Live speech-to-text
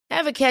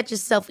Ever catch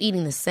yourself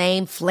eating the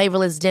same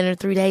flavorless dinner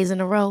 3 days in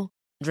a row?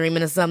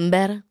 Dreaming of something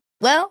better?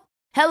 Well,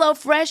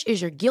 HelloFresh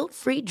is your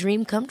guilt-free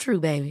dream come true,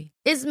 baby.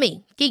 It's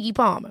me, Keke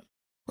Palmer.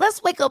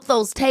 Let's wake up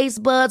those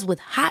taste buds with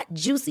hot,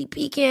 juicy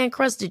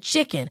pecan-crusted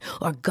chicken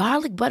or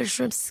garlic butter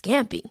shrimp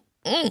scampi.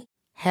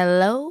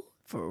 Hello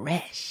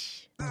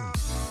Fresh.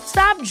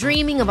 Stop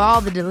dreaming of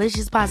all the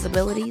delicious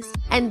possibilities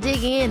and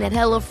dig in at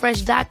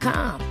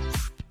HelloFresh.com.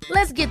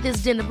 Let's get this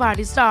dinner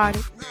party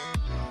started.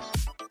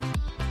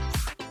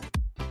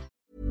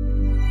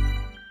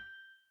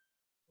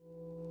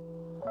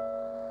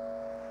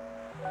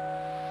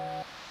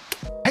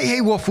 Hey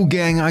Waffle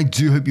Gang, I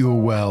do hope you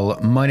are well.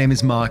 My name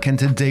is Mark and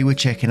today we're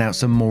checking out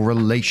some more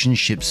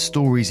relationship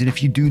stories. And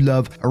if you do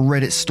love a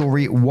Reddit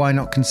story, why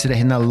not consider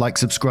hitting that like,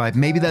 subscribe,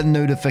 maybe that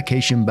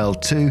notification bell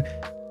too.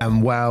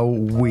 And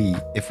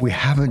if we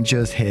haven't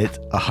just hit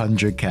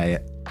 100k,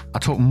 I'll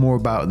talk more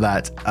about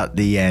that at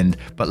the end.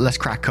 But let's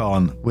crack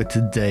on with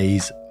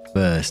today's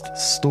first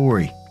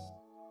story.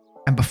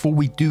 And before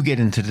we do get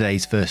into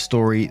today's first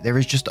story, there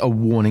is just a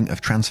warning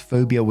of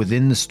transphobia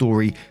within the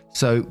story.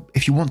 So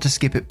if you want to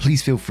skip it,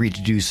 please feel free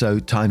to do so.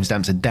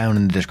 Timestamps are down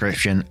in the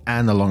description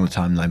and along the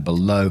timeline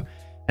below. And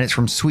it's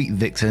from Sweet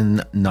Vixen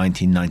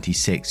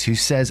 1996, who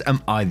says,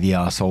 "Am I the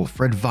arsehole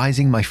for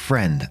advising my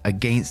friend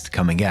against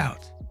coming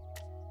out?"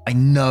 I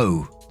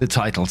know the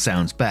title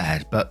sounds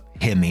bad, but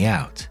hear me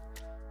out.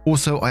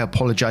 Also, I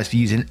apologize for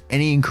using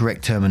any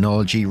incorrect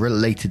terminology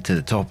related to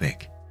the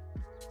topic.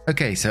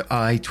 Okay, so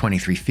I,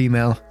 23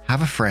 female,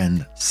 have a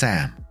friend,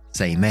 Sam,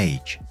 same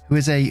age, who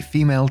is a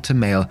female to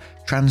male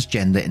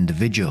transgender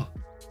individual.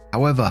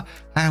 However,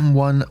 I am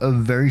one of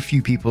very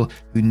few people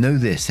who know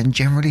this and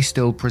generally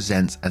still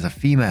presents as a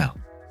female.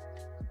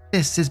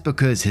 This is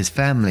because his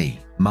family,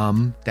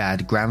 mum,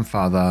 dad,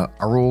 grandfather,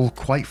 are all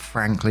quite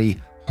frankly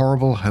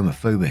horrible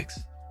homophobics.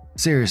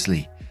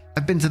 Seriously,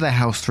 I've been to their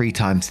house 3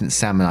 times since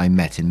Sam and I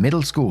met in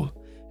middle school.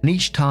 And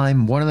each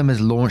time, one of them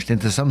has launched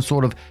into some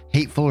sort of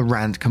hateful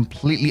rant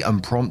completely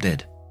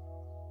unprompted.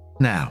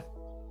 Now,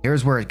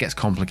 here's where it gets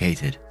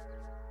complicated.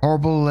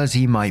 Horrible as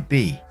he might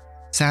be,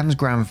 Sam's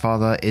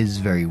grandfather is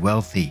very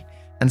wealthy,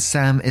 and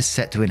Sam is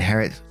set to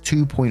inherit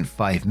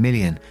 2.5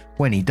 million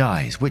when he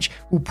dies, which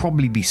will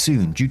probably be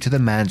soon due to the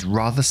man's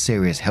rather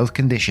serious health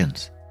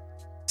conditions.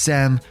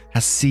 Sam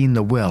has seen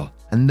the will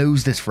and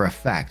knows this for a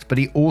fact, but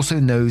he also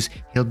knows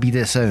he'll be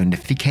disowned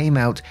if he came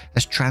out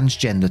as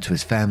transgender to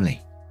his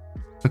family.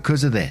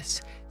 Because of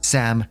this,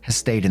 Sam has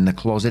stayed in the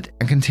closet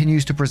and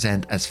continues to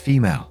present as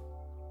female.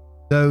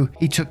 Though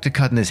he took to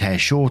cutting his hair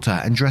shorter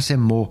and dressing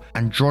more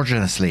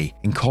androgynously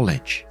in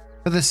college,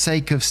 for the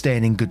sake of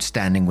staying in good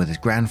standing with his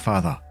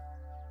grandfather.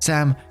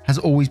 Sam has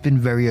always been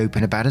very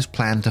open about his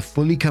plan to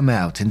fully come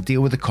out and deal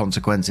with the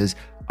consequences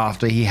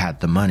after he had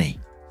the money.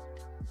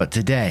 But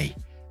today,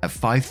 at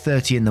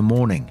 5:30 in the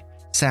morning,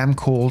 Sam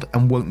called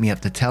and woke me up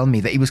to tell me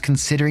that he was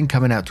considering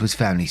coming out to his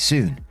family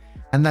soon,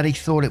 and that he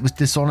thought it was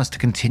dishonest to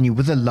continue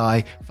with a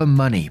lie for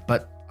money,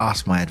 but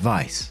asked my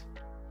advice.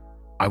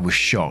 I was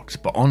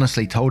shocked, but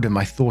honestly told him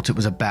I thought it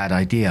was a bad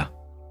idea.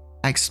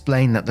 I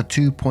explained that the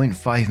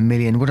 2.5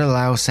 million would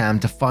allow Sam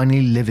to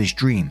finally live his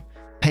dream,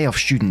 pay off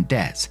student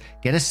debts,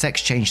 get a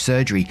sex change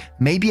surgery,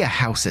 maybe a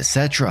house,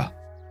 etc.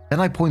 Then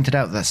I pointed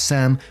out that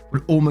Sam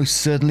would almost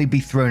certainly be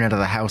thrown out of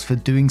the house for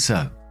doing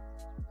so.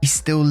 He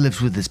still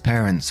lives with his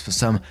parents for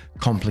some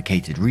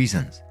complicated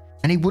reasons,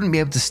 and he wouldn't be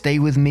able to stay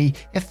with me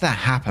if that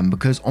happened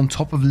because on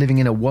top of living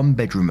in a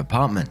 1-bedroom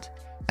apartment,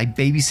 I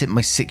babysit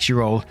my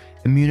 6-year-old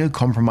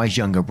immunocompromised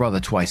younger brother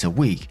twice a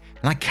week,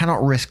 and I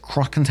cannot risk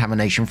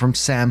cross-contamination from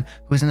Sam,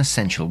 who is an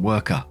essential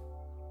worker.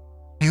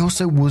 I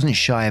also wasn't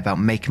shy about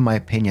making my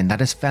opinion that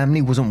his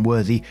family wasn't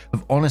worthy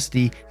of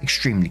honesty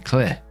extremely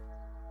clear.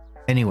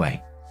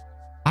 Anyway,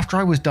 after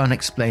I was done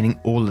explaining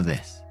all of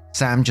this,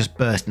 Sam just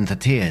burst into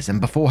tears,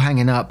 and before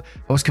hanging up,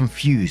 I was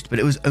confused, but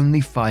it was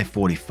only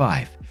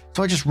 5:45.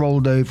 So I just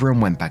rolled over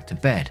and went back to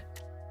bed.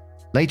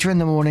 Later in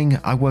the morning,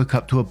 I woke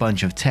up to a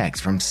bunch of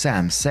texts from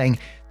Sam saying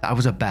that I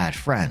was a bad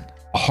friend,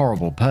 a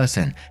horrible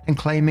person, and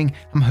claiming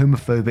I'm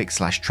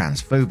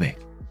homophobic/transphobic.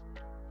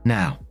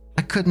 Now,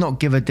 I could not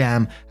give a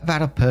damn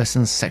about a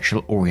person's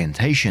sexual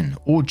orientation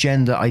or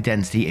gender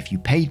identity if you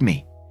paid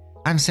me.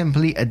 I'm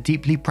simply a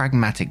deeply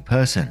pragmatic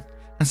person,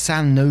 and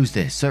Sam knows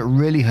this, so it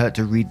really hurt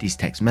to read these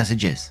text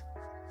messages.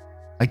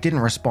 I didn't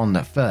respond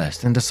at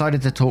first and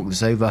decided to talk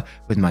this over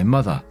with my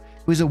mother,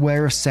 who is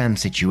aware of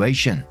Sam's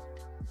situation.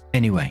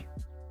 Anyway,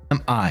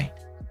 am I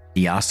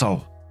the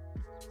arsehole?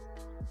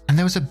 And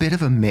there was a bit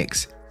of a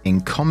mix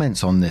in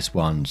comments on this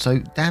one, so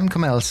Dan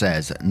Kamel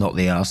says, "Not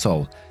the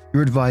arsehole.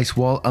 Your advice,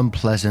 while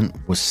unpleasant,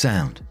 was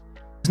sound.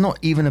 It's not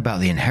even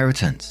about the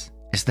inheritance.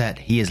 It's that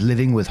he is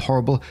living with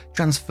horrible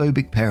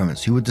transphobic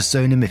parents who would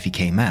disown him if he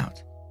came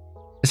out.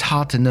 It's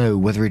hard to know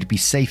whether it'd be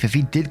safe if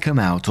he did come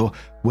out or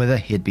whether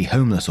he'd be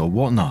homeless or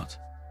whatnot.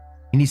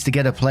 He needs to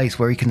get a place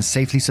where he can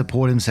safely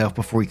support himself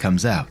before he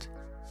comes out.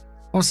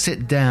 I'll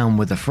sit down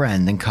with a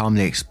friend and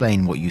calmly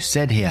explain what you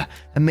said here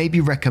and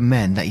maybe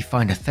recommend that he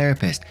find a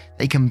therapist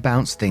that he can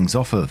bounce things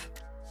off of,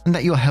 and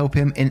that you'll help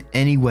him in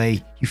any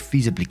way you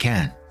feasibly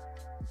can.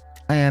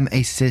 I am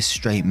a cis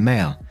straight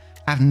male.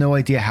 I have no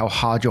idea how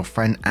hard your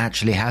friend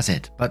actually has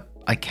it, but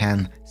I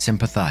can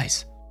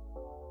sympathize.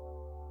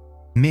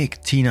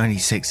 Mick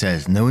T96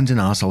 says, no one's an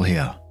arsehole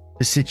here.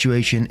 The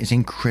situation is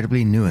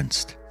incredibly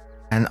nuanced,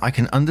 and I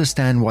can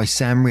understand why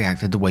Sam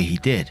reacted the way he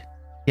did.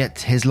 Yet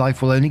his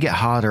life will only get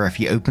harder if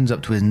he opens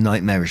up to his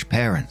nightmarish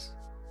parents.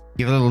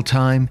 Give a little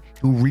time,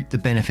 he will reap the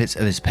benefits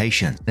of his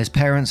patience. His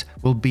parents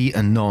will be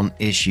a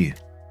non-issue.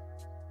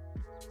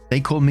 They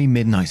Call Me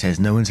Midnight says,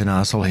 no one's an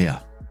arsehole here.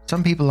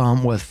 Some people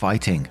aren't worth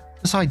fighting.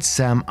 Besides,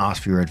 Sam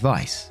asked for your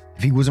advice.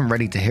 If he wasn't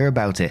ready to hear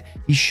about it,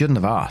 he shouldn't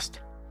have asked.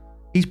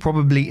 He's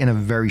probably in a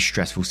very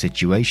stressful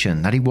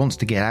situation that he wants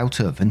to get out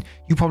of, and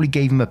you probably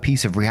gave him a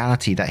piece of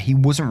reality that he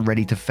wasn't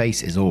ready to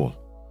face is all.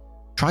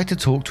 Try to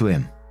talk to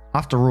him.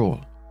 After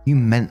all, you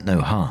meant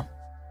no harm.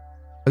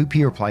 OP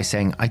replies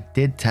saying, I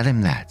did tell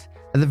him that.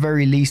 At the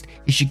very least,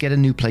 he should get a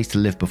new place to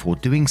live before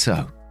doing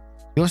so.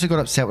 He also got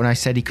upset when I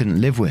said he couldn't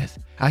live with.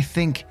 I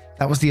think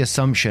that was the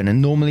assumption, and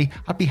normally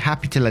I'd be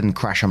happy to let him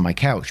crash on my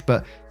couch,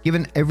 but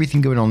given everything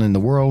going on in the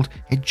world,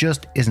 it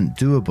just isn't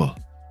doable.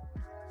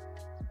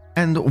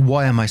 And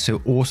why am I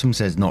so awesome,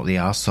 says Not the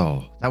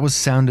Arsehole. That was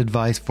sound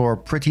advice for a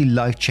pretty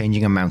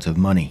life-changing amount of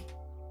money.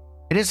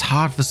 It is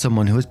hard for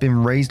someone who has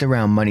been raised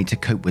around money to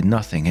cope with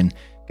nothing, and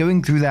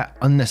going through that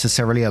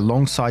unnecessarily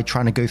alongside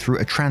trying to go through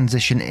a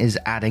transition is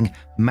adding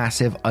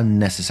massive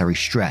unnecessary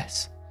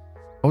stress.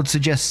 I would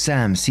suggest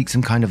Sam seek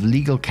some kind of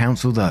legal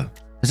counsel though.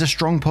 There's a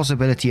strong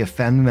possibility of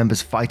family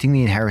members fighting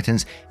the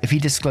inheritance if he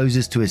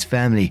discloses to his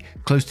family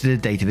close to the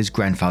date of his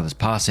grandfather's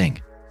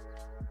passing.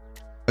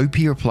 OP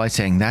replied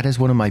saying, that is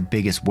one of my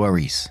biggest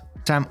worries.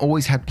 Sam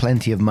always had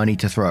plenty of money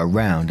to throw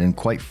around and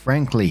quite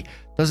frankly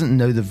doesn't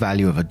know the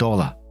value of a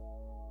dollar.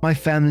 My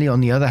family, on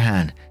the other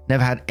hand,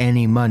 never had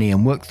any money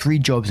and worked 3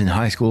 jobs in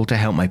high school to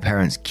help my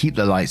parents keep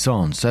the lights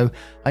on, so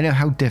I know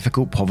how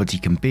difficult poverty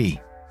can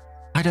be.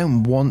 I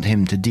don't want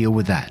him to deal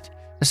with that,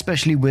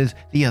 especially with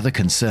the other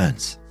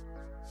concerns.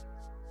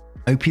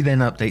 OP then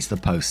updates the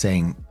post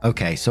saying,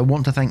 okay, so I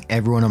want to thank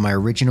everyone on my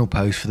original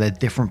post for their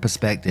different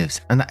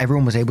perspectives and that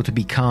everyone was able to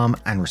be calm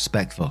and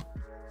respectful.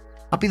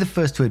 I'll be the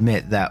first to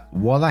admit that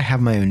while I have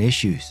my own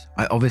issues,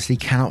 I obviously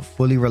cannot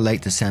fully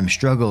relate to Sam's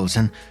struggles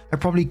and I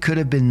probably could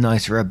have been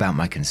nicer about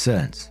my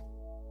concerns.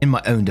 In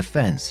my own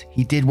defense,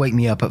 he did wake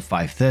me up at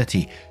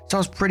 5:30, so I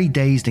was pretty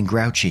dazed and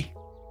grouchy.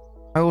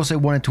 I also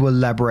wanted to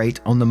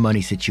elaborate on the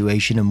money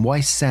situation and why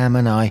Sam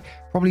and I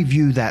probably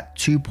view that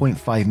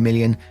 2.5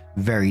 million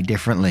very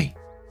differently.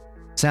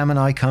 Sam and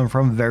I come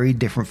from very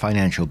different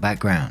financial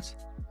backgrounds.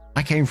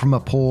 I came from a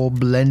poor,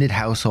 blended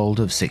household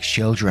of 6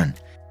 children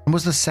and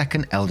was the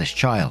second eldest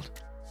child.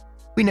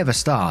 We never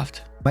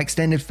starved. My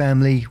extended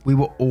family, we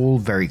were all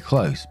very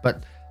close,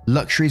 but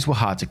luxuries were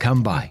hard to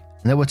come by.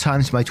 And there were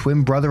times my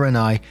twin brother and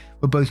I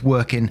were both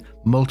working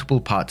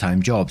multiple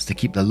part-time jobs to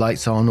keep the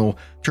lights on or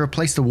to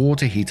replace the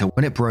water heater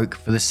when it broke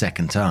for the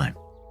second time.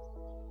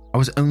 I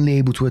was only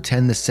able to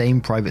attend the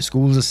same private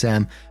schools as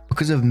Sam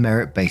because of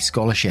merit-based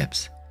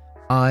scholarships.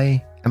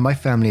 I, and my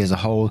family as a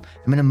whole,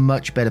 am in a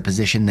much better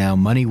position now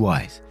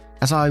money-wise,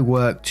 as I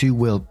work 2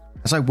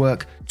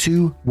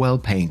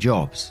 well-paying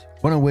jobs,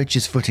 one of which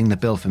is footing the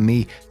bill for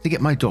me to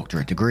get my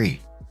doctorate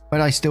degree. But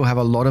I still have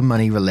a lot of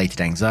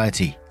money-related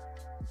anxiety.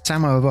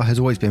 Sam, however, has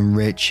always been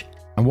rich,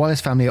 and while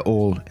his family are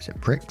all,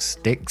 pricks,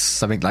 dicks,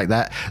 something like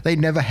that, they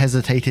never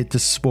hesitated to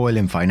spoil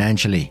him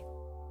financially.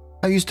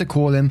 I used to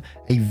call him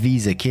a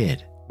Visa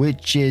kid,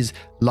 which is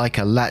like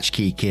a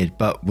latchkey kid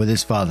but with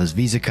his father's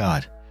Visa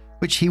card,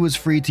 which he was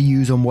free to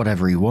use on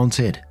whatever he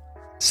wanted.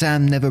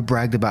 Sam never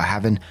bragged about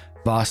having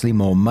vastly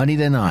more money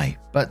than I,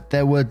 but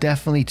there were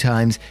definitely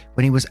times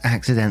when he was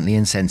accidentally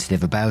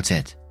insensitive about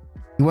it.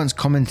 He once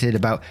commented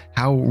about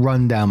how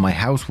run down my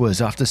house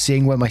was after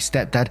seeing where my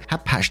stepdad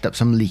had patched up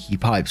some leaky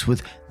pipes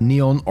with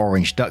neon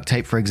orange duct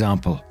tape, for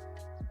example.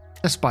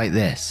 Despite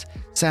this,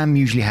 Sam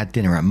usually had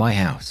dinner at my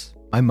house.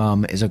 My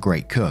mum is a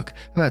great cook,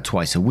 about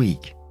twice a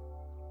week.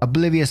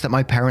 Oblivious that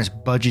my parents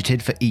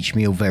budgeted for each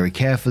meal very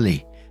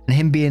carefully, and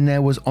him being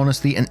there was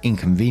honestly an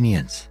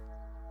inconvenience.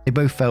 They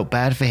both felt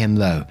bad for him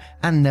though,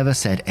 and never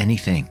said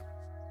anything.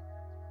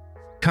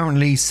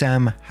 Currently,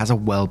 Sam has a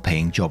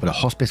well-paying job at a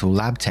hospital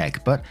lab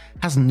tech, but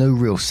has no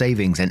real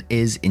savings and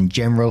is, in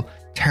general,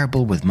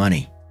 terrible with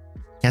money.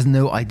 He has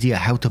no idea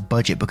how to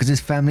budget because his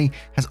family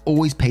has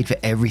always paid for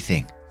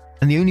everything,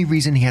 and the only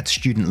reason he had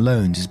student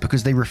loans is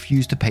because they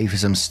refused to pay for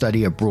some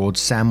study abroad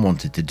Sam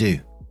wanted to do.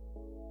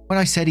 When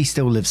I said he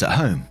still lives at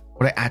home,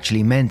 what I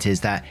actually meant is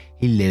that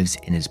he lives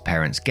in his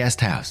parents'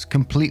 guest house,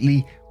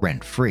 completely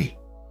rent-free.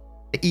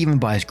 They even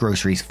buy his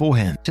groceries for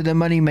him, so the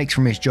money he makes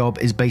from his job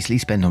is basically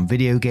spent on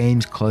video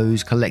games,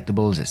 clothes,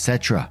 collectibles,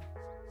 etc.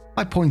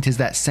 My point is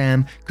that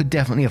Sam could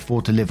definitely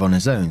afford to live on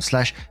his own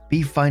 /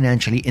 be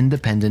financially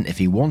independent if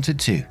he wanted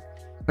to,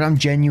 but I'm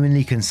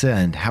genuinely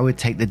concerned how he'd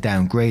take the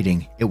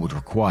downgrading it would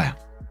require.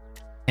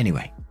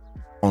 Anyway,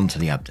 on to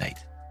the update.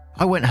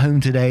 I went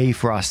home today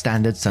for our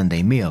standard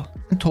Sunday meal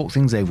and talked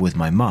things over with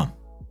my mum.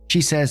 She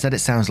says that it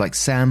sounds like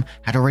Sam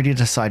had already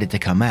decided to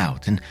come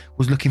out and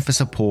was looking for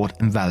support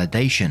and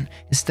validation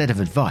instead of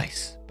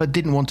advice, but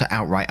didn't want to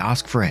outright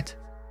ask for it.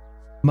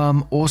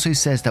 Mum also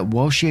says that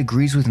while she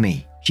agrees with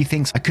me, she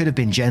thinks I could have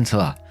been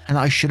gentler and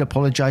that I should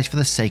apologize for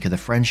the sake of the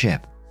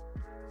friendship.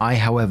 I,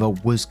 however,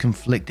 was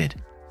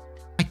conflicted.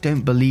 I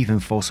don't believe in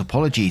false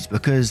apologies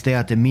because they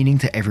are demeaning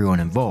to everyone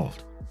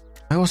involved.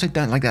 I also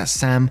don't like that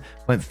Sam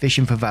went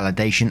fishing for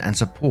validation and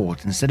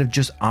support instead of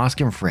just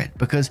asking for it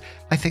because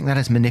I think that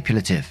is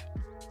manipulative.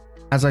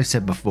 As I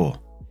said before,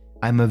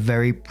 I am a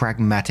very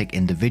pragmatic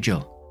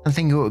individual and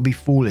think it would be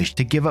foolish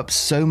to give up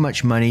so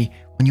much money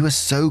when you are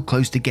so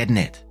close to getting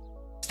it.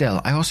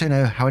 Still, I also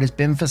know how it has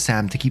been for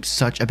Sam to keep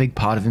such a big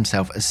part of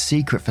himself a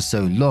secret for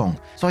so long,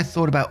 so I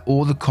thought about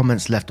all the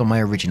comments left on my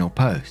original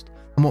post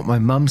and what my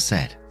mum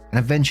said, and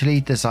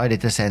eventually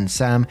decided to send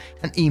Sam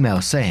an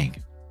email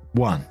saying,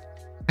 1.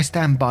 I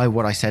stand by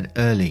what I said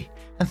early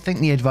and think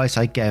the advice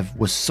I gave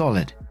was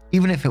solid,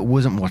 even if it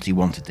wasn't what he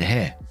wanted to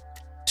hear.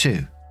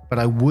 2. But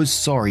I was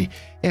sorry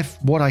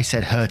if what I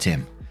said hurt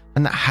him,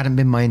 and that hadn't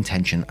been my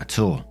intention at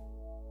all.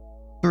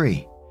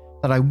 3.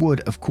 That I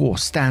would, of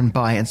course, stand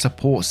by and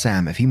support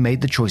Sam if he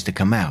made the choice to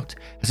come out,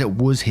 as it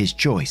was his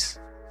choice.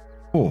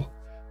 4.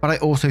 But I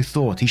also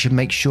thought he should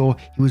make sure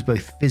he was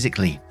both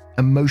physically,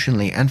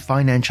 emotionally, and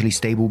financially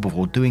stable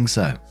before doing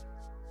so.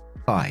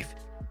 5.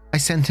 I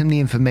sent him the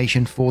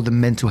information for the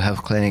mental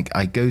health clinic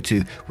I go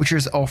to, which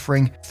is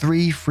offering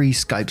 3 free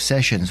Skype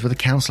sessions with a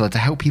counsellor to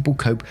help people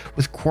cope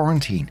with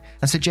quarantine,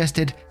 and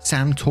suggested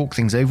Sam talk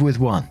things over with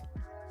one.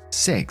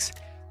 6.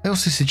 I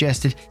also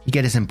suggested he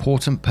get his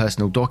important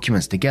personal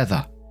documents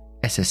together,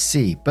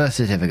 SSC, birth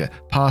certificate,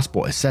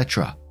 passport,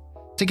 etc.,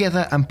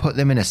 together and put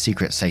them in a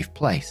secret safe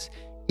place,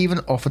 even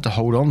offered to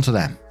hold on to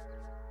them.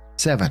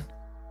 7.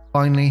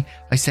 Finally,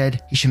 I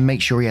said he should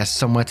make sure he has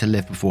somewhere to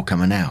live before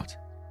coming out.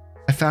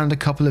 I found a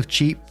couple of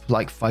cheap,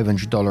 like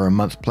 $500 a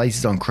month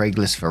places on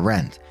Craigslist for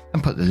rent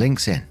and put the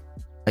links in.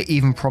 I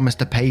even promised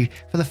to pay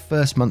for the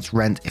first month's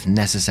rent if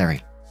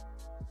necessary.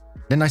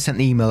 Then I sent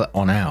the email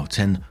on out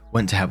and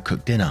went to help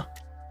cook dinner.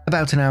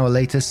 About an hour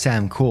later,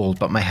 Sam called,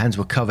 but my hands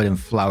were covered in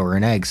flour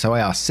and eggs, so I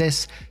asked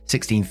Sis,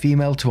 16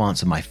 female, to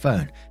answer my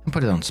phone and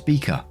put it on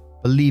speaker,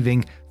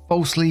 believing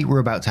falsely we're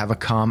about to have a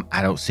calm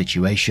adult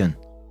situation.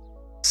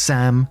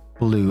 Sam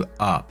blew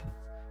up.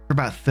 For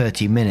about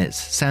 30 minutes,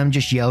 Sam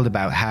just yelled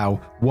about how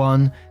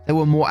 1. There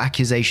were more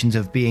accusations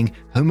of being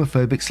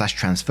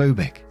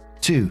homophobic/transphobic.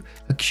 2.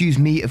 Accused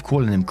me of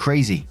calling him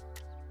crazy.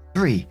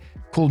 3.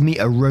 Called me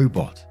a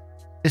robot.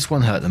 This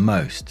one hurt the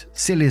most,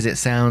 silly as it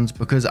sounds,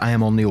 because I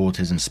am on the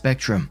autism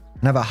spectrum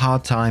and have a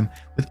hard time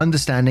with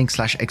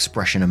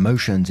understanding/expression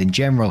emotions in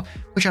general,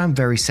 which I'm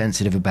very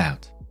sensitive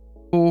about.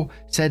 4.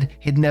 Said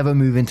he'd never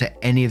move into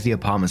any of the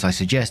apartments I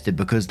suggested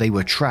because they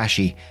were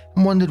trashy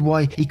and wondered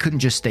why he couldn't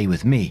just stay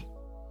with me.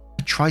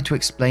 I tried to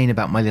explain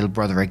about my little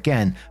brother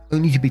again,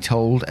 only to be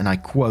told, and I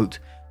quote,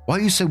 "Why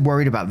are you so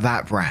worried about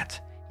that brat?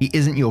 He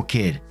isn't your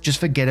kid, just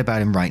forget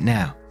about him right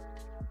now."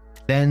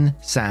 Then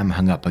Sam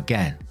hung up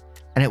again,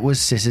 and it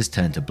was Sis's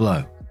turn to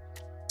blow.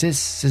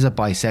 Sis is a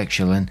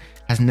bisexual and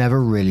has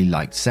never really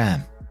liked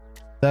Sam,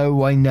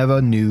 though I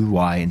never knew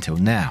why until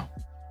now.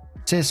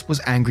 Sis was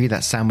angry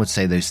that Sam would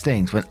say those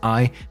things when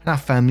I and our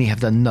family have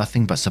done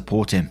nothing but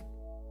support him.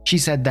 She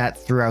said that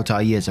throughout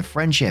our years of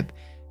friendship,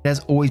 it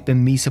has always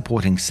been me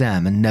supporting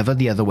Sam and never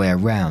the other way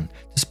around,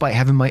 despite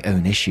having my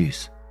own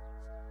issues.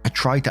 I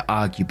tried to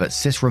argue, but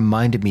Sis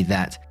reminded me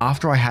that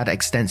after I had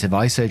extensive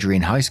eye surgery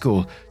in high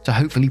school to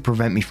hopefully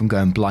prevent me from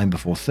going blind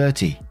before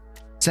 30,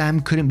 Sam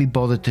couldn't be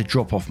bothered to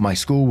drop off my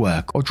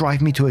schoolwork or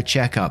drive me to a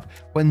checkup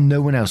when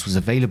no one else was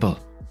available.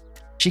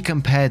 She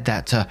compared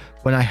that to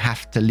when I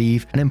have to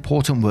leave an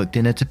important work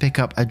dinner to pick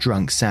up a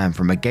drunk Sam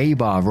from a gay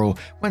bar, or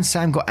when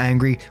Sam got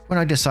angry when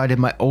I decided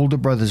my older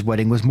brother's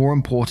wedding was more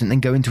important than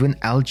going to an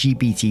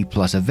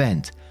LGBT+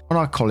 event on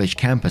our college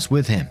campus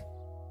with him.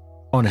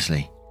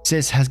 Honestly,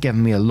 Sis has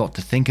given me a lot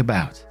to think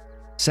about.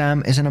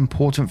 Sam is an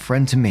important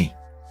friend to me.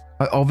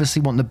 I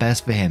obviously want the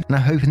best for him, and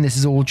I'm hoping this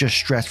is all just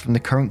stress from the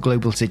current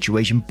global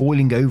situation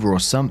boiling over or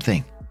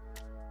something.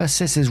 But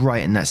Sis is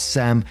right in that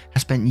Sam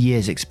has spent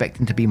years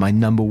expecting to be my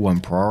number one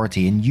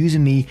priority and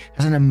using me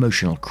as an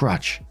emotional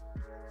crutch.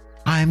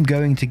 I am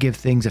going to give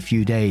things a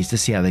few days to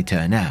see how they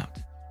turn out.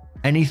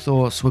 Any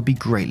thoughts would be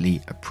greatly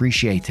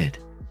appreciated.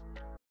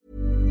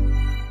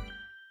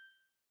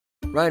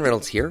 Ryan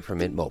Reynolds here from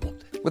Mint Mobile.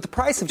 With the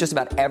price of just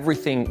about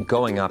everything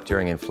going up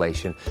during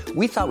inflation,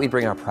 we thought we'd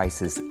bring our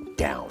prices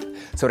down.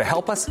 So to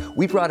help us,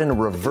 we brought in a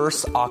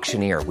reverse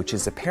auctioneer, which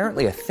is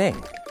apparently a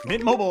thing.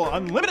 Mint Mobile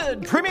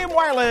Unlimited Premium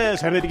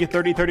Wireless. How to get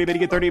 30, 30, how to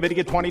get 30, how to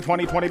get 20,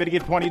 20, 20, how to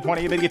get 20,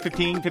 20, how to get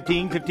 15,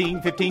 15,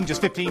 15, 15,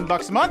 just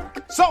 $15 a month?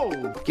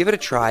 Sold! Give it a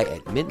try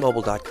at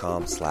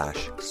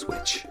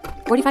mintmobile.com/switch.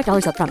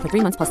 $45 up front for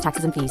 3 months plus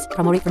taxes and fees.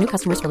 Promo rate for new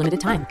customers for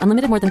limited time.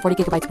 Unlimited more than 40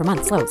 gigabytes per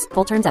month. Slows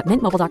full terms at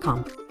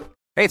mintmobile.com.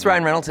 Hey, it's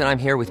Ryan Reynolds, and I'm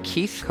here with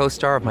Keith,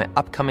 co-star of my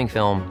upcoming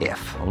film, If,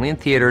 only in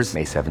theaters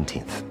May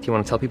 17th. Do you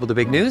want to tell people the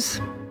big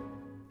news?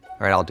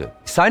 All right, I'll do it.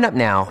 Sign up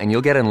now and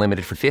you'll get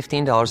unlimited for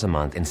 $15 a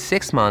month and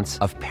 6 months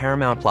of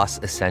Paramount Plus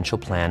Essential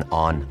Plan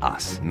on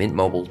us.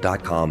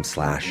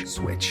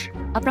 MintMobile.com/switch.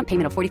 Upfront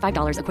payment of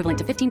 $45 equivalent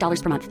to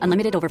 $15 per month.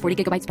 Unlimited over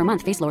 40 gigabytes per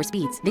month. Face lower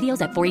speeds.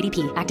 Videos at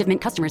 480p. Active Mint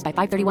customers by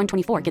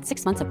 531.24 get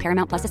 6 months of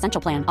Paramount Plus Essential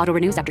Plan. Auto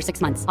renews after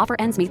 6 months. Offer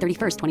ends May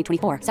 31st,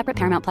 2024. Separate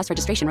Paramount Plus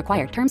registration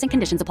required. Terms and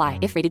conditions apply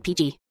if rated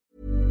PG.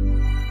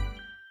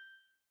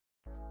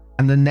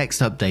 And the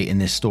next update in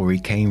this story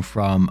came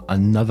from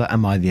another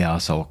Am I the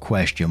Arsehole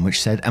question,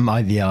 which said, am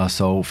I the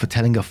arsehole for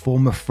telling a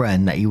former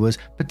friend that he was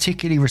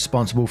particularly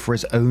responsible for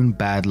his own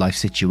bad life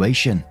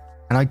situation?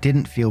 And I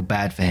didn't feel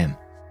bad for him.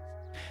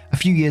 A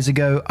few years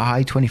ago, a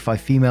high 25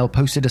 female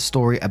posted a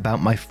story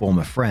about my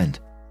former friend,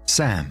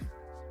 Sam,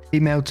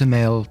 female to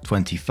male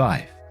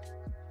 25.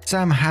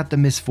 Sam had the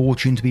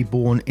misfortune to be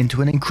born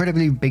into an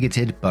incredibly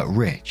bigoted but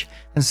rich,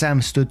 and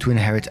Sam stood to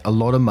inherit a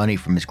lot of money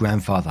from his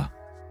grandfather.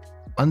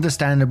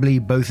 Understandably,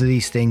 both of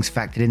these things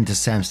factored into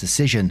Sam's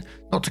decision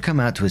not to come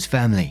out to his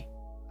family,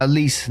 at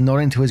least not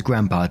until his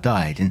grandpa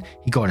died and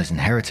he got his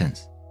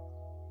inheritance.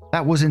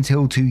 That was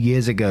until 2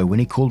 years ago when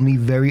he called me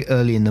very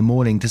early in the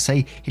morning to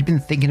say he'd been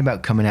thinking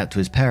about coming out to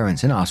his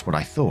parents and asked what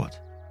I thought.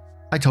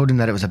 I told him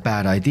that it was a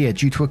bad idea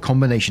due to a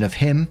combination of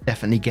him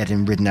definitely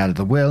getting ridden out of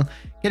the will,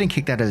 getting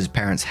kicked out of his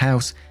parents'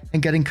 house,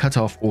 and getting cut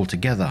off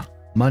altogether.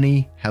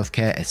 Money,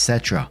 healthcare,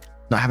 etc.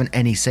 Not having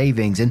any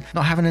savings and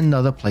not having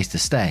another place to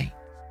stay.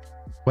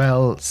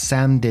 Well,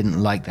 Sam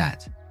didn't like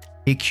that.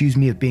 He accused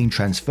me of being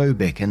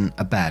transphobic and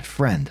a bad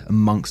friend,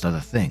 amongst other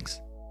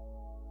things.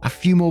 A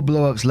few more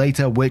blow-ups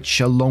later,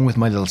 which, along with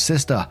my little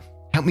sister,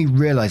 helped me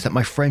realize that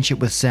my friendship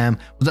with Sam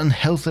was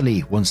unhealthily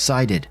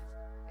one-sided.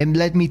 It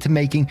led me to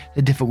making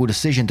the difficult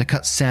decision to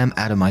cut Sam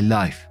out of my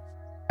life.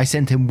 I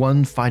sent him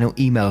one final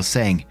email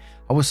saying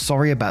I was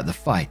sorry about the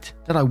fight,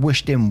 that I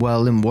wished him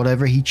well in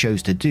whatever he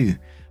chose to do,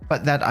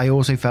 but that I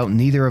also felt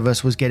neither of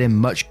us was getting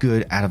much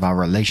good out of our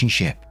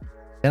relationship.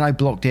 Then I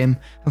blocked him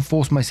and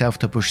forced myself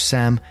to push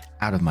Sam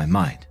out of my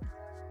mind.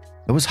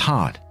 It was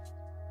hard.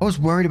 I was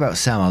worried about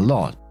Sam a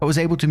lot, but was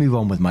able to move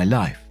on with my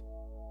life.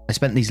 I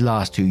spent these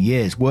last 2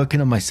 years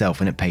working on myself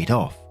and it paid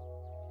off.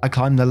 I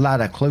climbed the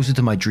ladder closer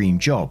to my dream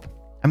job.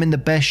 I'm in the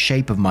best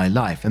shape of my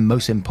life and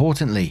most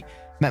importantly,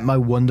 met my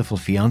wonderful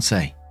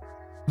fiancée.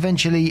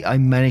 Eventually, I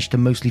managed to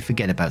mostly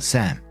forget about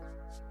Sam.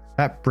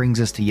 That brings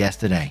us to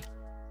yesterday.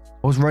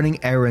 I was running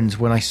errands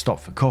when I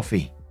stopped for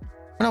coffee.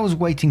 When I was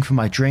waiting for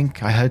my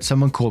drink, I heard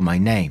someone call my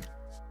name.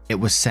 It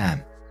was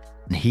Sam,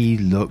 and he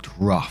looked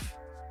rough,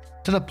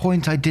 to the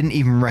point I didn't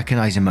even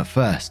recognize him at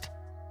first.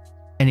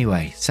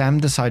 Anyway, Sam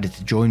decided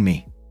to join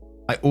me.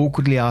 I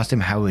awkwardly asked him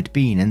how it had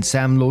been, and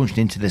Sam launched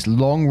into this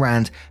long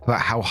rant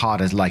about how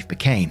hard his life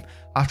became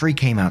after he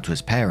came out to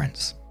his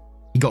parents.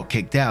 He got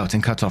kicked out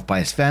and cut off by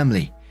his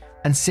family,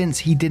 and since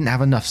he didn't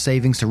have enough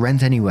savings to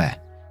rent anywhere,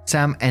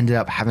 Sam ended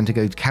up having to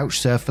go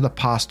couch surf for the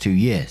past 2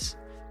 years.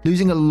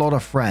 Losing a lot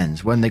of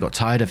friends when they got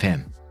tired of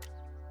him.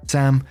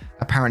 Sam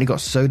apparently got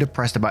so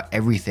depressed about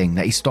everything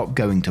that he stopped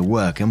going to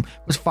work and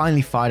was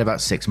finally fired about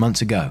 6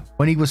 months ago.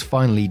 When he was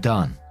finally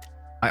done,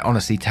 I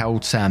honestly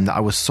told Sam that I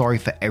was sorry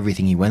for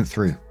everything he went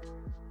through.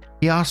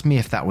 He asked me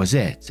if that was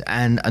it,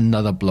 and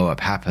another blow-up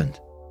happened.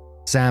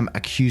 Sam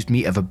accused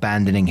me of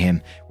abandoning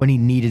him when he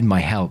needed my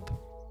help.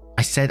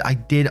 I said I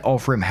did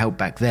offer him help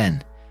back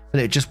then,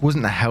 but it just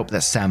wasn't the help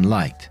that Sam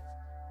liked.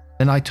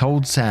 Then I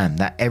told Sam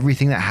that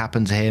everything that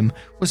happened to him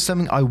was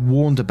something I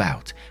warned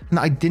about and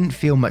that I didn't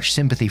feel much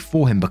sympathy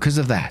for him because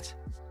of that.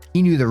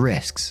 He knew the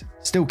risks,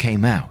 still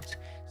came out,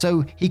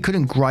 so he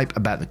couldn't gripe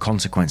about the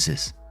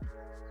consequences.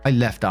 I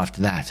left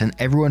after that and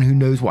everyone who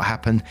knows what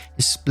happened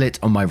is split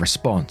on my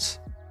response.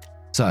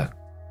 So,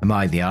 am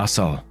I the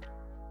arsehole?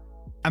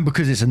 And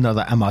because it's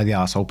another Am I the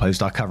Arsehole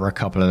post, I'll cover a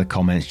couple of the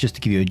comments just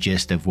to give you a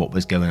gist of what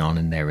was going on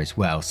in there as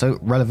well. So,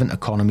 Relevant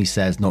Economy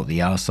says, not the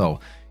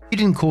arsehole. You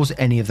didn't cause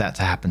any of that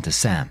to happen to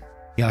Sam.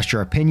 He asked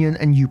your opinion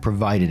and you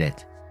provided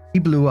it. He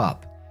blew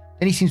up.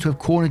 Then he seems to have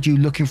cornered you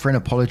looking for an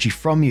apology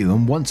from you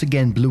and once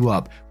again blew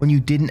up when you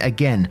didn't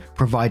again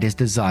provide his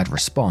desired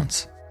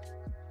response.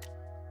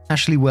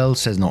 Ashley Wells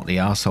says, not the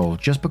arsehole.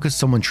 Just because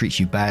someone treats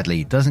you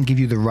badly doesn't give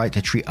you the right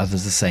to treat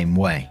others the same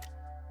way.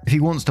 If he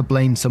wants to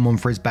blame someone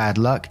for his bad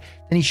luck,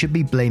 then he should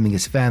be blaming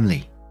his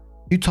family.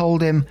 You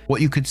told him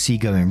what you could see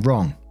going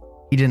wrong.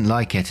 He didn't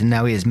like it and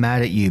now he is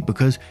mad at you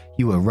because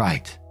you were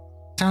right.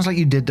 Sounds like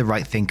you did the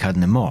right thing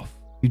cutting him off.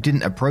 You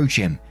didn't approach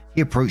him, he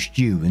approached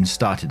you and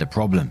started the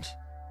problems.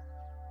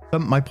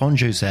 But my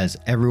poncho says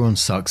everyone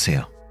sucks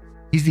here.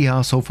 He's the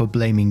arsehole for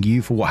blaming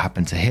you for what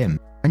happened to him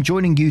and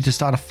joining you to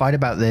start a fight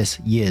about this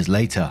years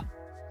later.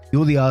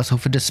 You're the arsehole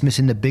for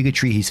dismissing the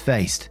bigotry he's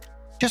faced.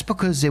 Just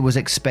because it was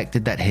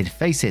expected that he'd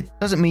face it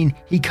doesn't mean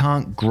he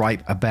can't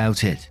gripe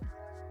about it.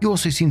 You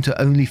also seem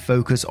to only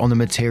focus on the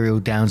material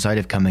downside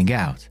of coming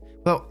out,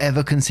 without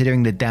ever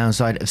considering the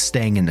downside of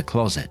staying in the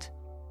closet.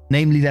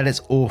 Namely that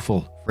it's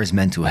awful for his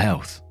mental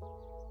health.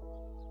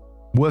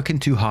 Working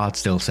too hard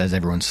still says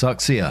everyone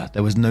sucks here.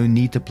 There was no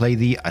need to play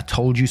the I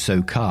told you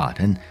so card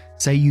and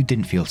say you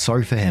didn't feel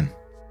sorry for him.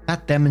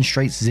 That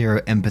demonstrates zero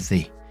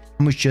empathy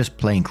and was just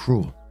plain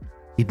cruel.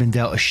 He'd been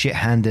dealt a shit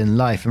hand in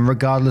life, and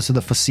regardless of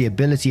the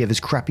foreseeability of his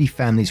crappy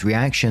family's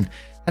reaction,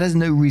 that has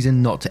no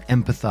reason not to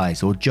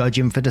empathize or judge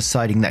him for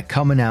deciding that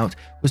coming out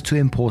was too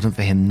important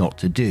for him not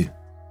to do.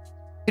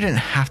 You don't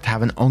have to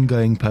have an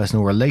ongoing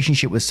personal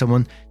relationship with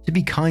someone to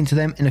be kind to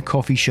them in a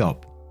coffee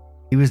shop.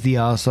 He was the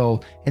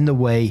arsehole in the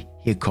way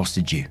he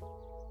accosted you.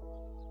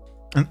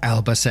 And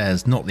Alba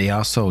says, not the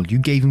arsehole, you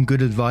gave him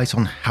good advice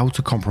on how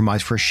to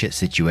compromise for a shit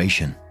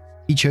situation.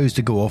 He chose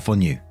to go off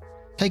on you,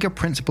 take a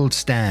principled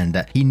stand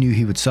that he knew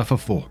he would suffer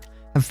for,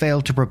 and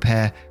failed to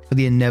prepare for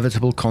the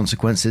inevitable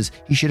consequences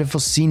he should have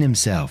foreseen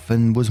himself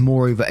and was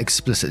moreover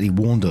explicitly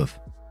warned of.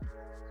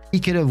 He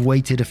could have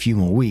waited a few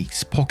more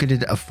weeks,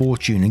 pocketed a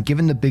fortune, and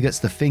given the bigots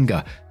the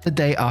finger the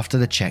day after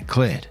the check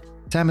cleared.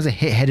 Sam is a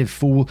hit-headed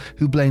fool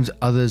who blames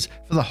others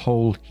for the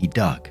hole he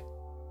dug.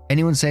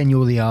 Anyone saying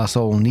you're the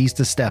arsehole needs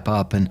to step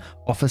up and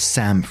offer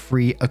Sam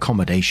free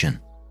accommodation.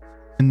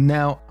 And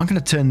now I'm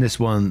going to turn this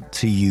one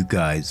to you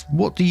guys.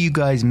 What do you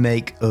guys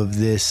make of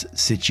this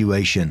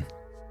situation?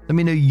 Let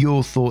me know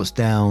your thoughts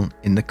down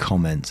in the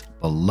comments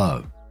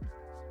below.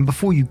 And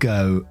before you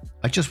go,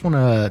 I just want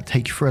to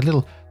take you for a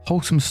little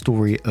wholesome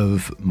story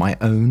of my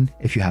own,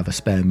 if you have a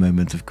spare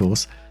moment, of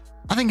course.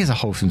 I think it's a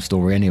wholesome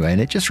story anyway,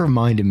 and it just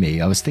reminded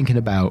me, I was thinking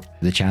about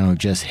the channel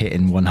just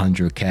hitting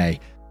 100k,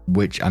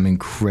 which I'm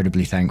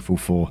incredibly thankful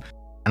for.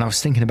 And I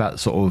was thinking about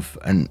sort of,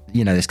 and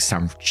you know, this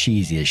sounds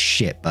cheesy as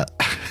shit, but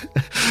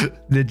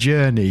the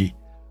journey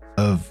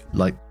of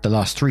like the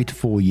last 3 to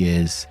 4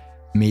 years,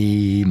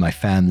 me, my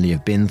family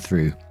have been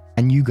through,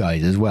 and you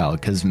guys as well,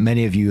 because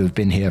many of you have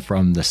been here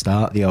from the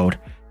start, the old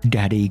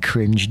daddy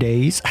cringe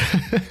days.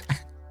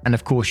 And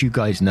of course, you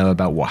guys know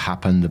about what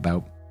happened,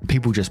 about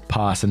people just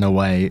passing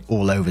away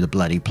all over the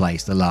bloody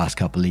place the last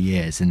couple of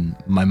years, and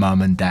my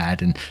mum and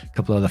dad and a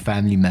couple of other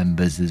family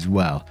members as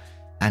well.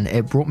 And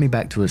it brought me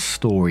back to a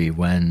story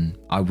when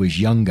I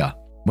was younger.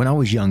 When I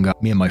was younger,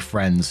 me and my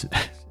friends,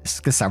 it's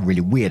going to sound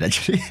really weird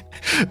actually,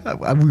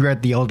 we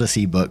read the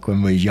Odyssey book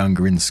when we were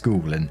younger in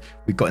school, and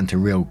we got into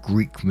real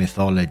Greek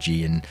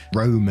mythology and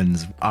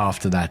Romans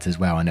after that as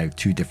well. I know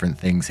 2 different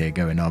things here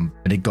going on,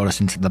 but it got us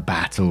into the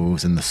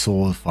battles and the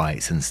sword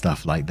fights and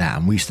stuff like that.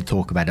 And we used to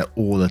talk about it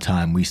all the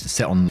time. We used to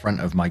sit on the front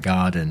of my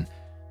garden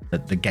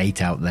at the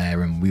gate out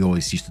there, and we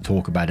always used to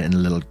talk about it in a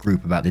little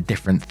group about the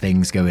different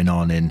things going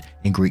on in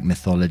Greek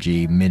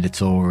mythology,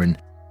 Minotaur and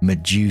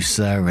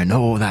Medusa and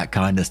all that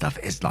kind of stuff.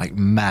 It's like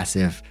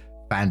massive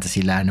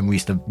fantasy land, and we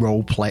used to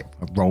role play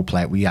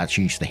it. We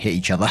actually used to hit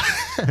each other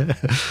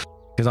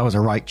because I was a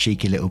right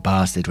cheeky little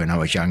bastard when I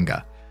was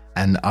younger,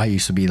 and I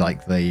used to be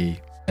like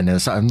I'm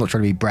not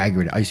trying to be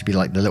bragging, I used to be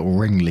like the little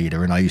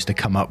ringleader, and I used to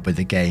come up with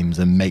the games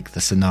and make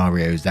the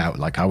scenarios out.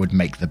 Like I would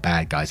make the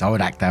bad guys, I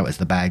would act out as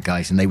the bad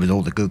guys, and they was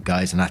all the good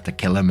guys, and I had to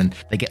kill them, and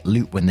they get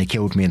loot when they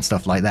killed me and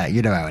stuff like that.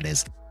 You know how it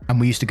is. And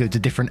we used to go to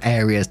different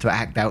areas to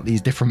act out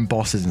these different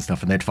bosses and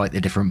stuff, and they'd fight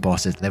the different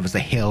bosses. There was a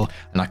hill,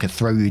 and I could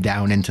throw you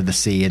down into the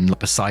sea, and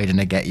Poseidon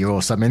would get you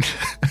or something.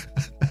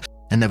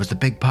 And there was the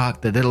big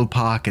park, the little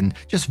park, and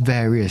just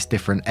various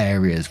different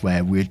areas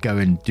where we'd go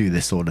and do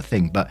this sort of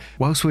thing. But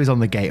whilst we was on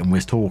the gate and we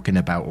was talking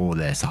about all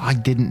this, I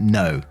didn't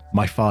know.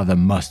 My father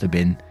must have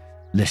been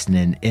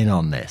listening in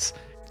on this.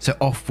 So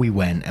off we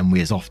went, and we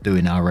was off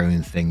doing our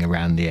own thing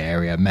around the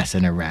area,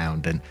 messing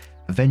around, and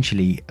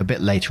eventually, a bit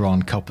later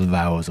on, a couple of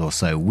hours or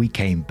so, we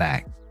came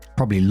back.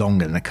 Probably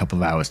longer than a couple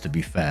of hours, to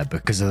be fair,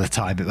 because of the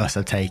time it must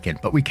have taken.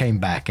 But we came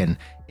back, and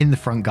in the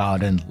front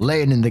garden,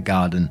 laying in the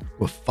garden,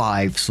 were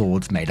 5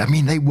 swords made. I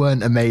mean, they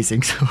weren't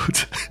amazing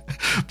swords,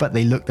 but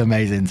they looked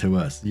amazing to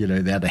us. You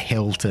know, they had a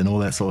hilt and all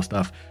that sort of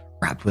stuff,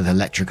 wrapped with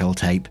electrical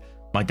tape.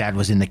 My dad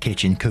was in the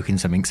kitchen cooking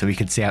something so he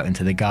could see out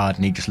into the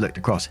garden. He just looked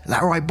across. Is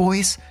that right,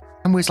 boys?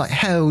 And we was like,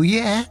 hell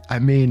yeah. I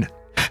mean,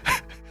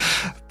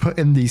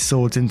 putting these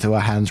swords into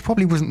our hands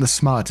probably wasn't the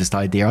smartest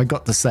idea, I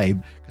got to say,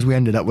 because we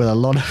ended up with a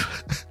lot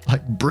of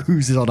like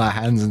bruises on our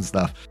hands and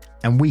stuff.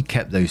 And we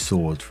kept those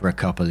swords for a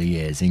couple of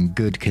years in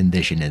good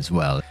condition as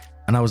well.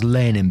 And I was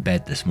laying in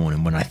bed this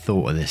morning when I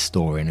thought of this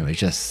story, and it was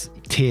just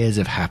tears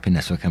of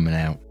happiness were coming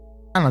out.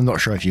 And I'm not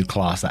sure if you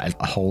class that as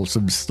a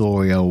wholesome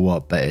story or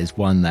what, but it's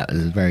one that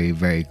was very,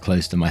 very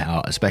close to my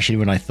heart, especially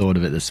when I thought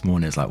of it this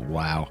morning. It's like,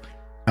 wow.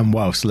 And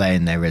whilst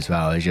laying there as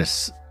well, I was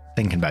just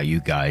thinking about you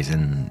guys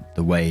and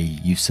the way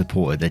you've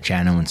supported the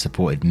channel and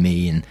supported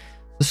me and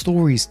the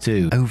stories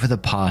too over the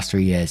past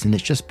 3 years. And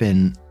it's just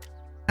been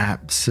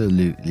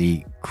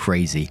absolutely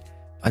crazy.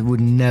 I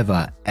would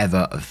never,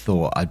 ever have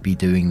thought I'd be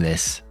doing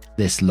this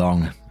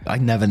long. I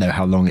never know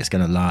how long it's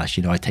going to last.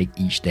 You know, I take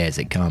each day as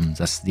it comes.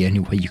 That's the only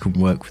way you can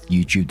work with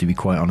YouTube, to be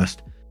quite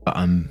honest. But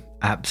I'm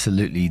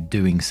absolutely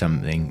doing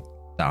something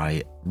that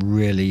I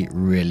really,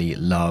 really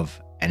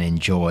love and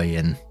enjoy,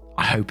 and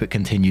I hope it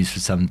continues for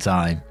some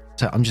time.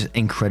 So I'm just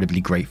incredibly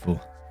grateful.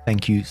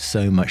 Thank you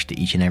so much to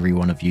each and every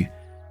one of you.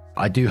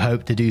 I do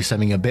hope to do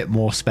something a bit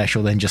more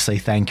special than just say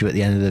thank you at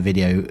the end of the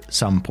video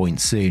some point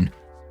soon.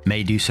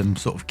 May do some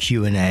sort of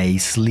Q&A,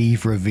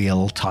 sleeve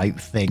reveal type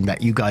thing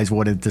that you guys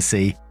wanted to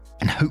see,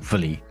 and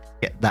hopefully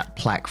get that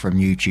plaque from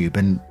YouTube.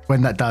 And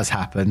when that does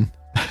happen,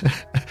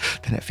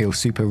 then it feels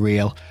super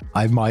real.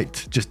 I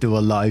might just do a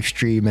live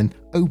stream and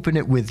open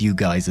it with you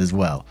guys as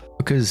well,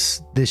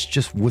 because this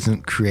just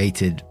wasn't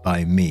created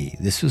by me.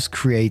 This was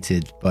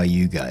created by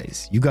you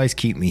guys. You guys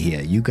keep me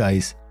here. You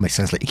guys, it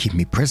sounds like you keep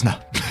me prisoner.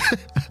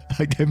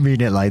 I don't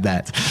mean it like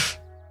that.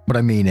 What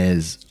I mean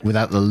is,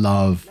 without the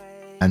love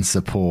and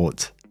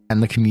support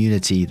and the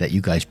community that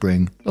you guys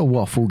bring, the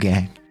Waffle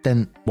Gang,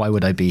 then why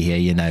would I be here,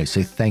 you know?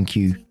 So thank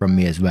you from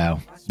me as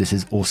well. This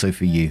is also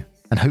for you.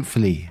 And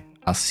hopefully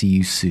I'll see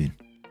you soon.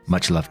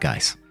 Much love,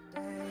 guys.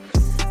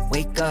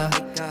 Wake up,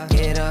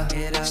 get up,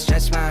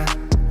 stretch my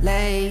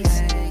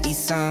legs, eat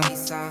some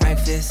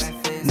breakfast,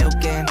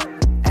 milk and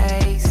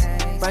eggs,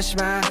 brush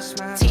my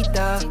teeth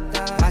up,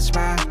 wash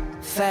my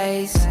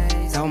face,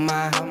 throw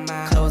my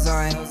clothes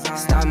on,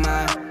 start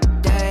my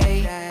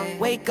day.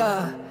 Wake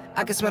up,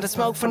 I can smell the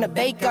smoke from the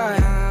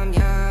bacon.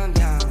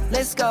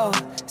 Let's go,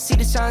 see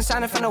the sun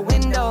shining from the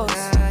windows.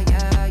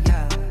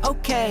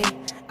 Okay,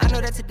 I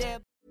know that today.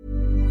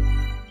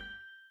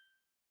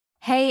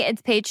 Hey,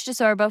 it's Paige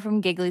DeSorbo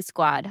from Giggly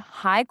Squad.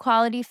 High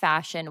quality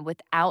fashion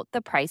without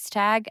the price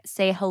tag.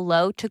 Say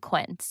hello to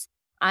Quince.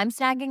 I'm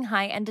snagging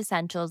high-end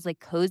essentials like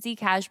cozy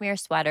cashmere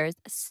sweaters,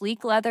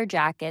 sleek leather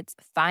jackets,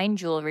 fine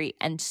jewelry,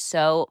 and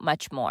so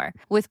much more.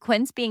 With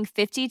Quince being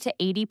 50 to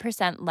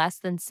 80% less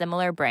than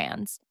similar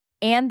brands.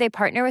 And they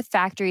partner with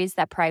factories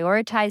that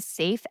prioritize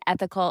safe,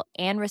 ethical,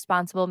 and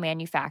responsible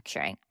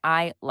manufacturing.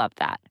 I love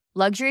that.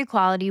 Luxury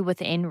quality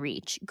within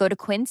reach. Go to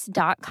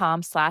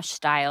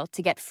quince.com/style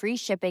to get free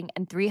shipping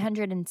and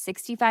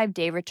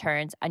 365-day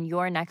returns on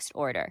your next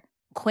order.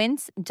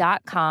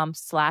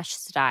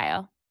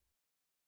 Quince.com/style.